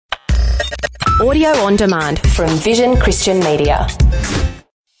Audio on demand from Vision Christian Media.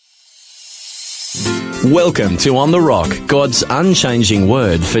 Welcome to On the Rock, God's unchanging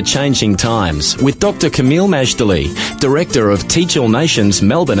word for changing times, with Dr. Camille Majdali, Director of Teach All Nations,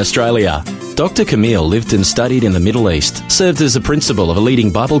 Melbourne, Australia. Dr. Camille lived and studied in the Middle East, served as a principal of a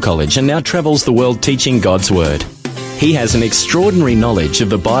leading Bible college, and now travels the world teaching God's word. He has an extraordinary knowledge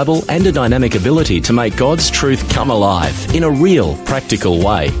of the Bible and a dynamic ability to make God's truth come alive in a real, practical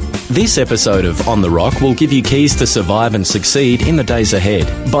way. This episode of On the Rock will give you keys to survive and succeed in the days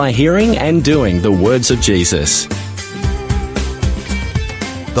ahead by hearing and doing the words of Jesus.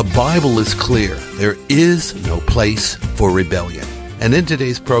 The Bible is clear. There is no place for rebellion. And in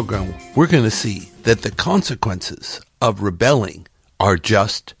today's program, we're going to see that the consequences of rebelling are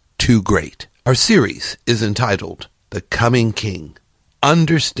just too great. Our series is entitled The Coming King,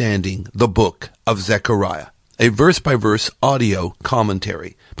 Understanding the Book of Zechariah, a verse-by-verse audio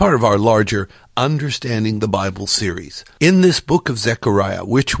commentary, part of our larger Understanding the Bible series. In this book of Zechariah,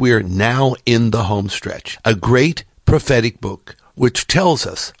 which we're now in the home stretch, a great prophetic book which tells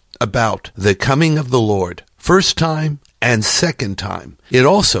us about the coming of the Lord, first time and second time. It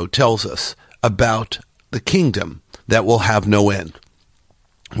also tells us about the kingdom that will have no end.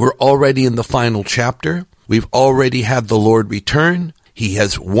 We're already in the final chapter. We've already had the Lord return. He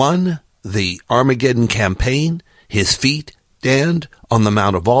has won the Armageddon campaign. His feet stand on the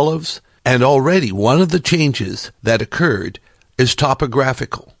Mount of Olives. And already one of the changes that occurred is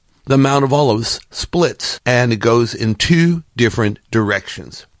topographical. The Mount of Olives splits and it goes in two different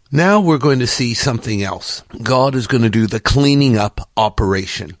directions. Now we're going to see something else. God is going to do the cleaning up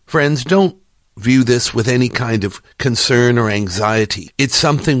operation. Friends, don't view this with any kind of concern or anxiety. It's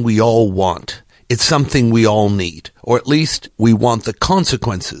something we all want. It's something we all need, or at least we want the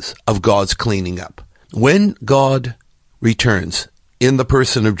consequences of God's cleaning up. When God returns in the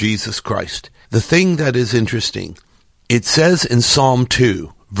person of Jesus Christ, the thing that is interesting, it says in Psalm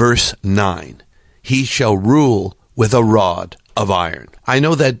 2, verse 9, He shall rule with a rod of iron. I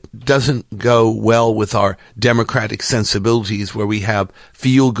know that doesn't go well with our democratic sensibilities where we have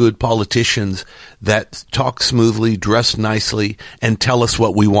feel-good politicians that talk smoothly, dress nicely, and tell us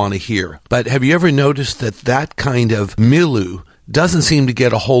what we want to hear. But have you ever noticed that that kind of milieu doesn't seem to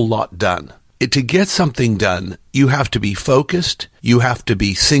get a whole lot done? To get something done, you have to be focused, you have to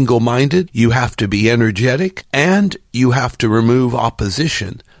be single-minded, you have to be energetic, and you have to remove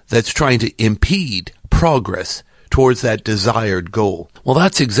opposition that's trying to impede progress towards that desired goal. Well,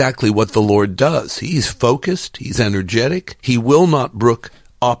 that's exactly what the Lord does. He's focused, he's energetic, he will not brook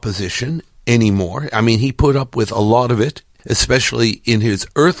opposition anymore. I mean, he put up with a lot of it, especially in his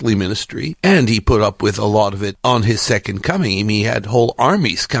earthly ministry, and he put up with a lot of it on his second coming. I mean, he had whole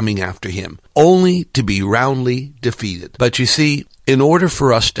armies coming after him, only to be roundly defeated. But you see, in order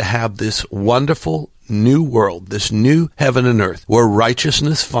for us to have this wonderful new world, this new heaven and earth, where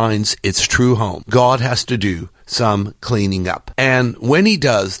righteousness finds its true home, God has to do some cleaning up. And when he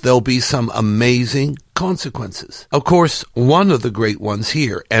does, there'll be some amazing consequences. Of course, one of the great ones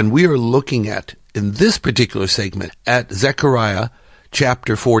here, and we are looking at, in this particular segment, at Zechariah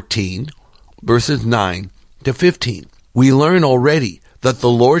chapter 14, verses 9 to 15. We learn already that the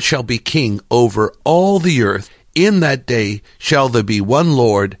Lord shall be king over all the earth. In that day shall there be one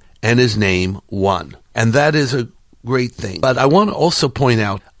Lord, and his name one. And that is a great thing. But I want to also point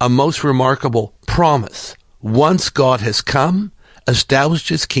out a most remarkable promise. Once God has come, established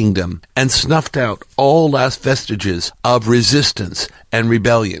his kingdom, and snuffed out all last vestiges of resistance and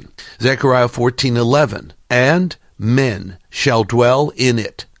rebellion. Zechariah 14:11, and men shall dwell in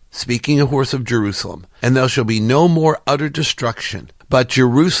it, speaking of course of Jerusalem, and there shall be no more utter destruction, but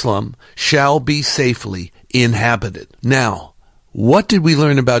Jerusalem shall be safely inhabited. Now, what did we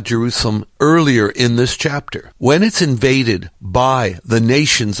learn about Jerusalem earlier in this chapter? When it's invaded by the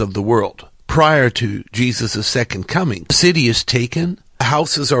nations of the world, prior to Jesus' second coming, the city is taken,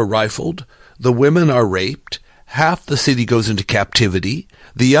 houses are rifled, the women are raped, half the city goes into captivity,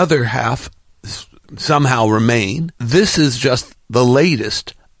 the other half somehow remain. This is just the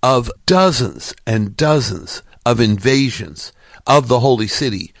latest of dozens and dozens of invasions of the holy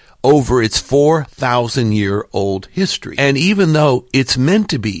city over its 4,000-year-old history. And even though it's meant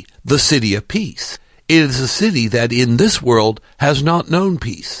to be the city of peace, it is a city that in this world has not known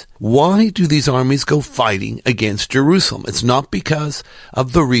peace. Why do these armies go fighting against Jerusalem? It's not because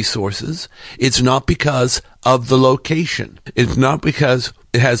of the resources. It's not because of the location. It's not because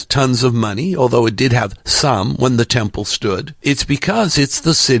it has tons of money, although it did have some when the temple stood. It's because it's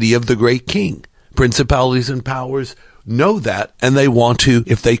the city of the great king. Principalities and powers know that, and they want to,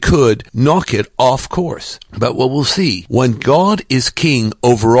 if they could, knock it off course. But what we'll see, when God is king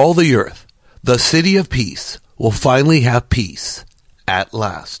over all the earth, The city of peace will finally have peace at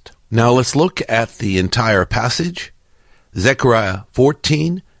last. Now let's look at the entire passage. Zechariah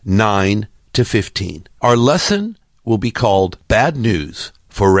 14, 9 to 15. Our lesson will be called Bad News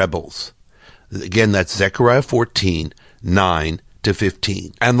for Rebels. Again, that's Zechariah 14, 9 to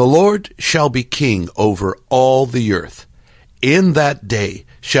 15. And the Lord shall be king over all the earth. In that day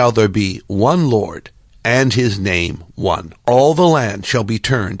shall there be one Lord, and his name one. All the land shall be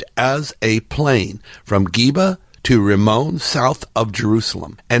turned as a plain from Geba to Rimmon south of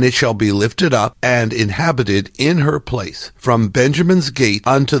Jerusalem, and it shall be lifted up and inhabited in her place, from Benjamin's gate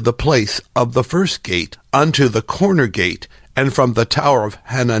unto the place of the first gate, unto the corner gate, and from the tower of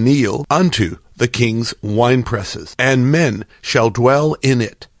Hananiel unto the king's winepresses. And men shall dwell in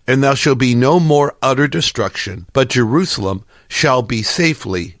it, and there shall be no more utter destruction, but Jerusalem shall be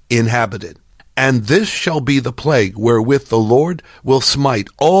safely inhabited. And this shall be the plague wherewith the Lord will smite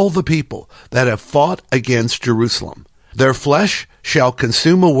all the people that have fought against Jerusalem. Their flesh shall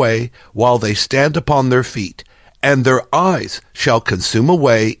consume away while they stand upon their feet, and their eyes shall consume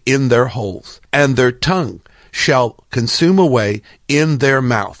away in their holes, and their tongue shall consume away in their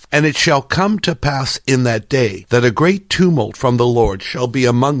mouth. And it shall come to pass in that day that a great tumult from the Lord shall be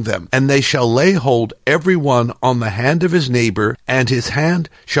among them, and they shall lay hold every one on the hand of his neighbor, and his hand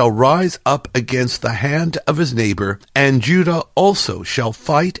shall rise up against the hand of his neighbor, and Judah also shall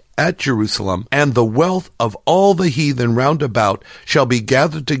fight at Jerusalem, and the wealth of all the heathen round about shall be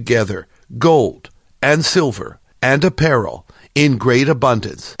gathered together, gold and silver and apparel, in great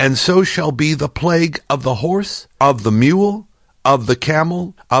abundance. And so shall be the plague of the horse, of the mule, of the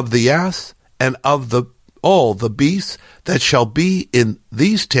camel, of the ass, and of all the beasts that shall be in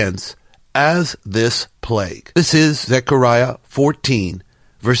these tents as this plague. This is Zechariah 14,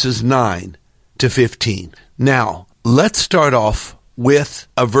 verses 9 to 15. Now, let's start off with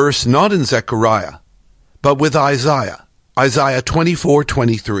a verse not in Zechariah, but with Isaiah. Isaiah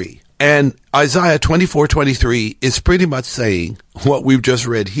 24:23. And Isaiah 24:23 is pretty much saying what we've just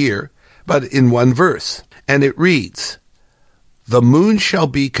read here, but in one verse. And it reads, "The moon shall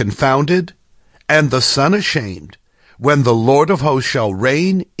be confounded, and the sun ashamed, when the Lord of hosts shall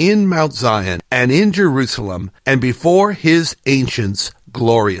reign in Mount Zion and in Jerusalem, and before his ancients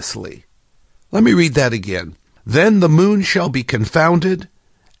gloriously." Let me read that again. "Then the moon shall be confounded,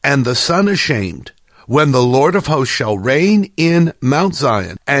 and the sun ashamed, when the Lord of hosts shall reign in Mount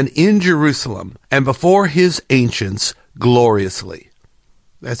Zion and in Jerusalem, and before his ancients gloriously."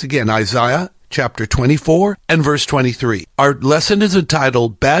 That's again Isaiah chapter 24 and verse 23. Our lesson is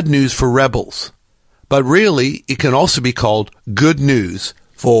entitled Bad News for Rebels, but really it can also be called Good News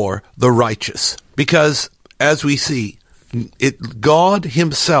for the Righteous, because as we see, God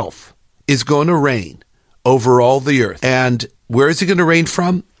himself is going to reign over all the earth. And where is he going to reign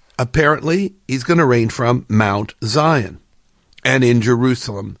from? Apparently, he's going to reign from Mount Zion and in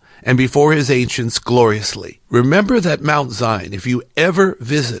Jerusalem and before his ancients gloriously. Remember that Mount Zion, if you ever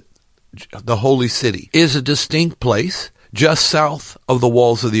visit the holy city, is a distinct place just south of the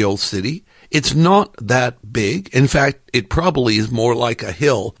walls of the old city. It's not that big. In fact, it probably is more like a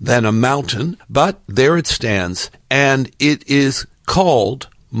hill than a mountain, but there it stands, and it is called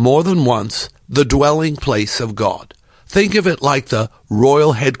more than once the dwelling place of God. Think of it like the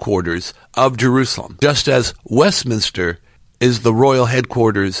royal headquarters of Jerusalem, just as Westminster is the royal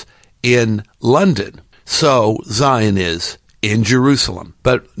headquarters in London. So Zion is in Jerusalem.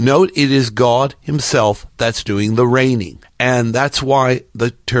 But note, it is God himself that's doing the reigning. And that's why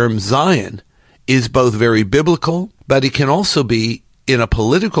the term Zion is both very biblical, but it can also be, in a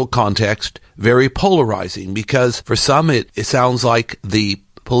political context, very polarizing, because for some it sounds like the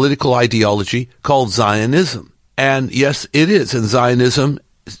political ideology called Zionism. And yes, it is. And Zionism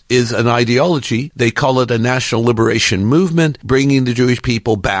is an ideology. They call it a national liberation movement, bringing the Jewish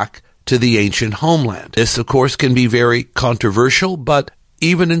people back to the ancient homeland. This, of course, can be very controversial, but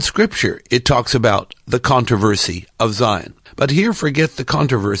even in Scripture, it talks about the controversy of Zion. But here, forget the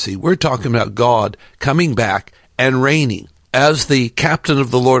controversy. We're talking about God coming back and reigning. As the captain of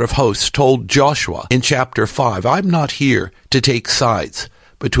the Lord of hosts told Joshua in chapter 5, "I'm not here to take sides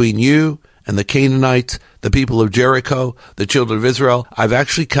between you and the Canaanites, the people of Jericho, the children of Israel. I've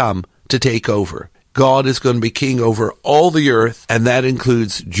actually come to take over." God is going to be king over all the earth, and that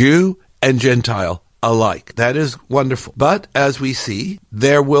includes Jew and Gentile alike. That is wonderful. But as we see,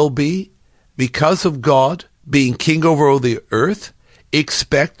 there will be, because of God being king over all the earth,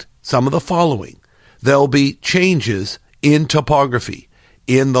 expect some of the following. There'll be changes in topography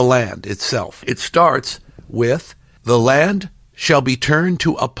in the land itself. It starts with the land shall be turned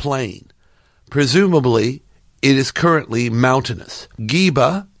to a plain. Presumably, it is currently mountainous.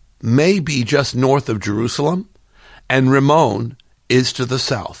 Geba may be just north of Jerusalem, and Rimmon is to the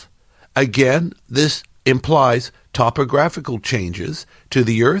south. Again, this implies topographical changes to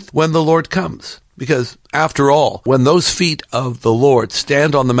the earth when the Lord comes. Because, after all, when those feet of the Lord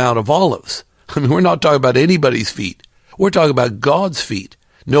stand on the Mount of Olives, we're not talking about anybody's feet. We're talking about God's feet.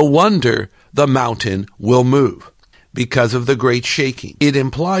 No wonder the mountain will move because of the great shaking. It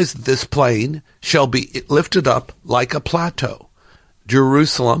implies that this plain shall be lifted up like a plateau.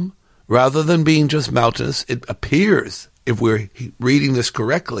 Jerusalem, rather than being just mountainous, it appears, if we're reading this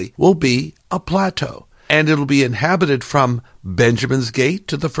correctly, will be a plateau. And it'll be inhabited from Benjamin's gate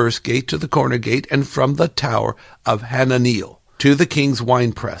to the first gate to the corner gate, and from the tower of Hananiel to the king's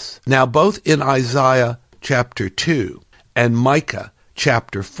winepress. Now, both in Isaiah chapter 2 and Micah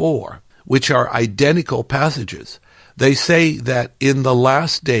chapter 4, which are identical passages, they say that in the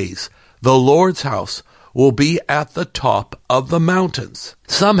last days, the Lord's house will be at the top of the mountains.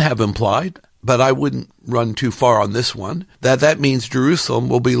 Some have implied, but I wouldn't run too far on this one, that means Jerusalem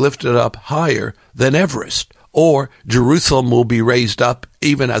will be lifted up higher than Everest, or Jerusalem will be raised up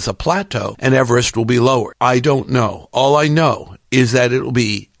even as a plateau and Everest will be lower. I don't know. All I know is that it will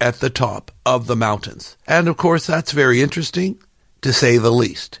be at the top of the mountains. And of course, that's very interesting, to say the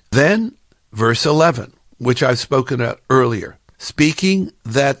least. Then, verse 11, which I've spoken about earlier, speaking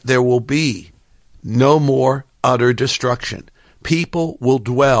that there will be no more utter destruction. People will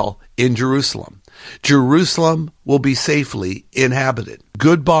dwell in Jerusalem. Jerusalem will be safely inhabited.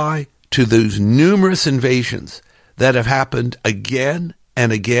 Goodbye to those numerous invasions that have happened again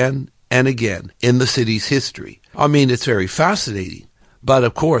and again and again in the city's history. I mean, it's very fascinating, but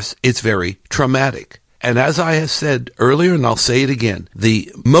of course, it's very traumatic. And as I have said earlier, and I'll say it again,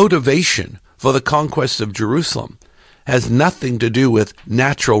 the motivation for the conquest of Jerusalem has nothing to do with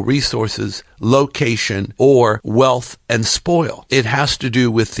natural resources, location, or wealth and spoil. It has to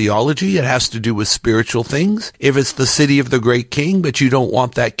do with theology. It has to do with spiritual things. If it's the city of the great king, but you don't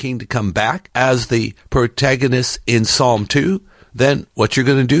want that king to come back as the protagonist in Psalm 2, then what you're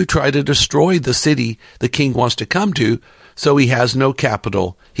going to do, try to destroy the city the king wants to come to, so he has no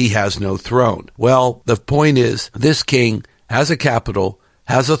capital, he has no throne. Well, the point is, this king has a capital,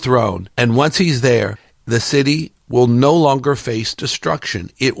 has a throne, and once he's there, the city will no longer face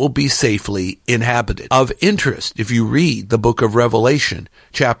destruction. It will be safely inhabited. Of interest, if you read the book of Revelation,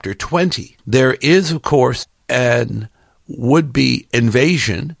 chapter 20, there is, of course, an would-be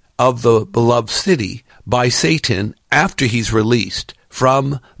invasion of the beloved city by Satan after he's released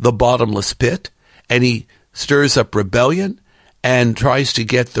from the bottomless pit, and he stirs up rebellion and tries to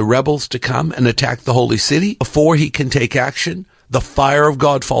get the rebels to come and attack the holy city. Before he can take action, the fire of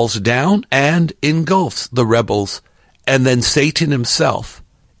God falls down and engulfs the rebels, and then Satan himself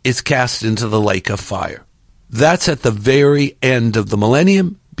is cast into the lake of fire. That's at the very end of the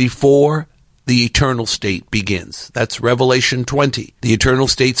millennium, before the eternal state begins. That's Revelation 20. The eternal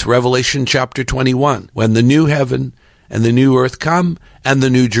state's Revelation chapter 21, when the new heaven and the new earth come and the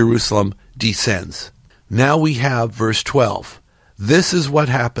new Jerusalem descends. Now we have verse 12. This is what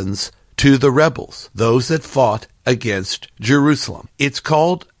happens to the rebels, those that fought against Jerusalem. It's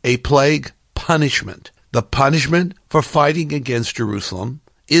called a plague punishment. The punishment for fighting against Jerusalem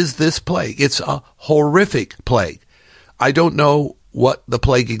is this plague. It's a horrific plague. I don't know what the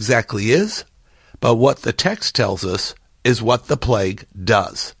plague exactly is, but what the text tells us is what the plague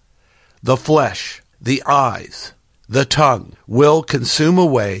does. The flesh, the eyes, the tongue will consume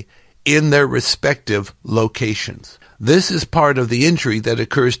away in their respective locations. This is part of the injury that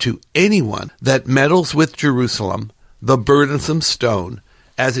occurs to anyone that meddles with Jerusalem, the burdensome stone,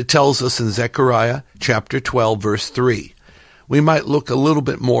 as it tells us in Zechariah chapter 12, verse 3. We might look a little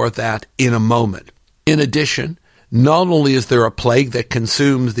bit more at that in a moment. In addition, not only is there a plague that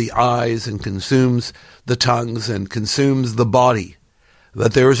consumes the eyes and consumes the tongues and consumes the body,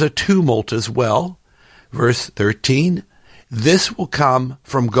 but there is a tumult as well. Verse 13, this will come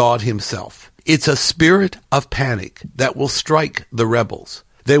from God himself. It's a spirit of panic that will strike the rebels.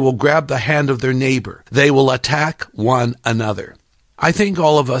 They will grab the hand of their neighbor. They will attack one another. I think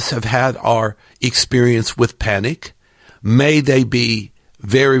all of us have had our experience with panic. May they be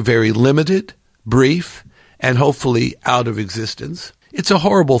very, very limited, brief, and hopefully out of existence. It's a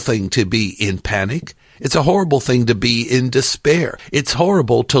horrible thing to be in panic. It's a horrible thing to be in despair. It's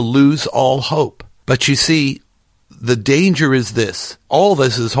horrible to lose all hope. But you see, the danger is this. All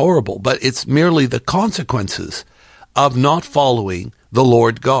this is horrible, but it's merely the consequences of not following the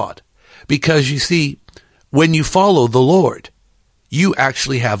Lord God. Because you see, when you follow the Lord, you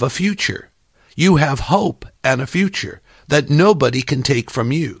actually have a future. You have hope and a future that nobody can take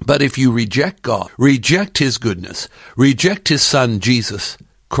from you. But if you reject God, reject his goodness, reject his son Jesus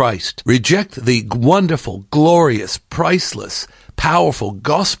Christ. Reject the wonderful, glorious, priceless, powerful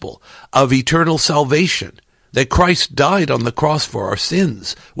gospel of eternal salvation, that Christ died on the cross for our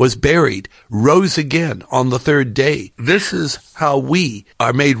sins, was buried, rose again on the third day. This is how we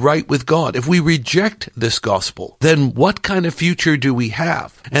are made right with God. If we reject this gospel, then what kind of future do we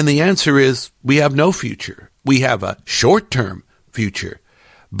have? And the answer is, we have no future. We have a short-term future.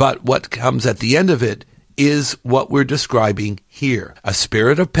 But what comes at the end of it is what we're describing here. A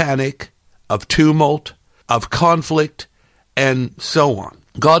spirit of panic, of tumult, of conflict, and so on.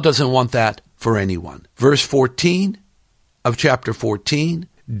 God doesn't want that for anyone. Verse 14 of chapter 14,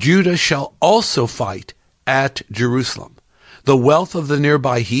 Judah shall also fight at Jerusalem. The wealth of the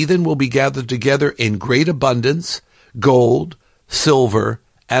nearby heathen will be gathered together in great abundance, gold, silver,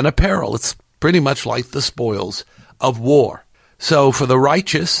 and apparel. It's pretty much like the spoils of war. So for the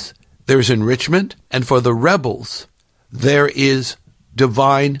righteous, there's enrichment, and for the rebels, there is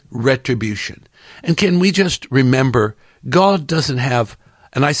divine retribution. And can we just remember, God doesn't have,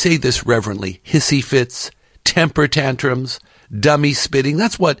 and I say this reverently, hissy fits, temper tantrums, dummy spitting.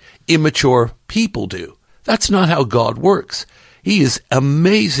 That's what immature people do. That's not how God works. He is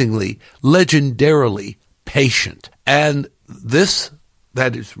amazingly, legendarily patient. And this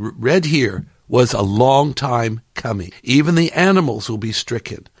that is read here was a long time coming. Even the animals will be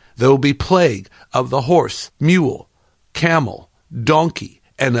stricken. There will be plague of the horse, mule, camel, donkey,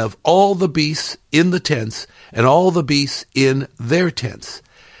 and of all the beasts in the tents, and all the beasts in their tents.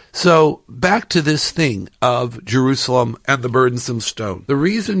 So back to this thing of Jerusalem and the burdensome stone. The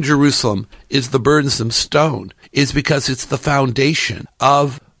reason Jerusalem is the burdensome stone is because it's the foundation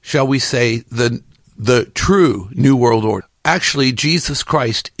of, shall we say, the true New World Order. Actually, Jesus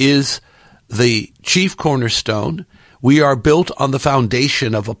Christ is the chief cornerstone. We are built on the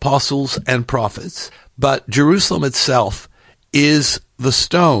foundation of apostles and prophets, but Jerusalem itself is the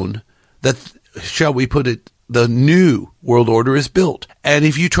stone that, shall we put it, the new world order is built. And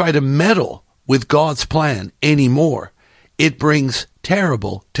if you try to meddle with God's plan anymore, it brings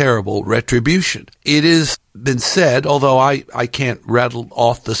terrible, terrible retribution. It has been said, although I can't rattle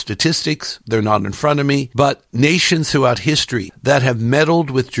off the statistics, they're not in front of me, but nations throughout history that have meddled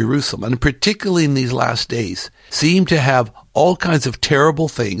with Jerusalem, and particularly in these last days, seem to have all kinds of terrible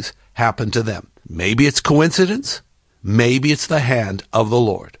things happen to them. Maybe it's coincidence, maybe it's the hand of the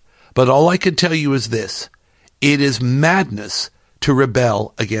Lord. But all I can tell you is this: it is madness to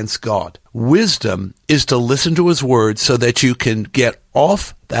rebel against God. Wisdom is to listen to his word so that you can get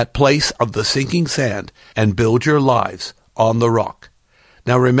off that place of the sinking sand and build your lives on the rock.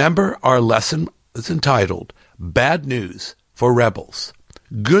 Now remember, our lesson is entitled, Bad News for Rebels,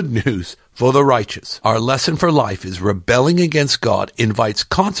 Good News for the Righteous. Our lesson for life is rebelling against God invites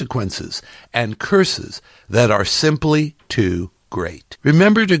consequences and curses that are simply too great.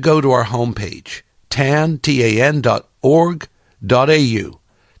 Remember to go to our homepage, tan.org.au,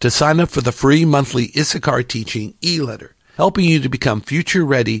 to sign up for the free monthly Issachar Teaching e-letter, helping you to become future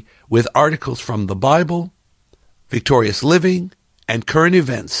ready with articles from the Bible, victorious living, and current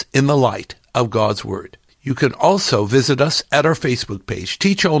events in the light of God's Word. You can also visit us at our Facebook page,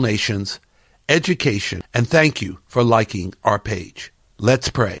 Teach All Nations, Education, and thank you for liking our page. Let's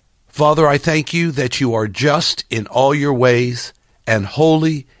pray. Father, I thank you that you are just in all your ways and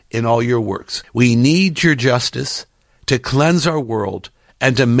holy in all your works. We need your justice to cleanse our world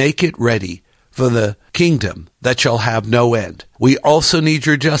and to make it ready for the kingdom that shall have no end. We also need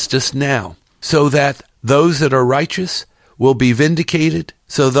your justice now, so that those that are righteous will be vindicated,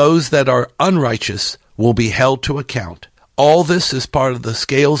 so those that are unrighteous will be held to account. All this is part of the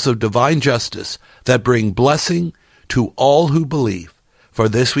scales of divine justice that bring blessing to all who believe. For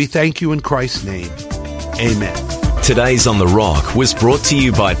this we thank you in Christ's name. Amen. Today's On The Rock was brought to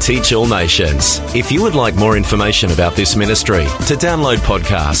you by Teach All Nations. If you would like more information about this ministry, to download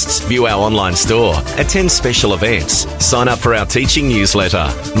podcasts, view our online store, attend special events, sign up for our teaching newsletter,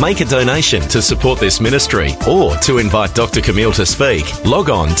 make a donation to support this ministry, or to invite Dr. Camille to speak, log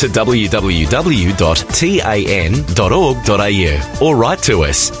on to www.tan.org.au or write to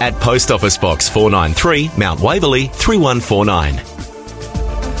us at Post Office Box 493, Mount Waverley 3149.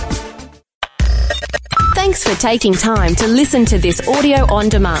 Thanks for taking time to listen to this audio on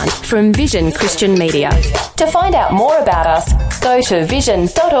demand from Vision Christian Media. To find out more about us, go to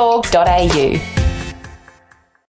vision.org.au.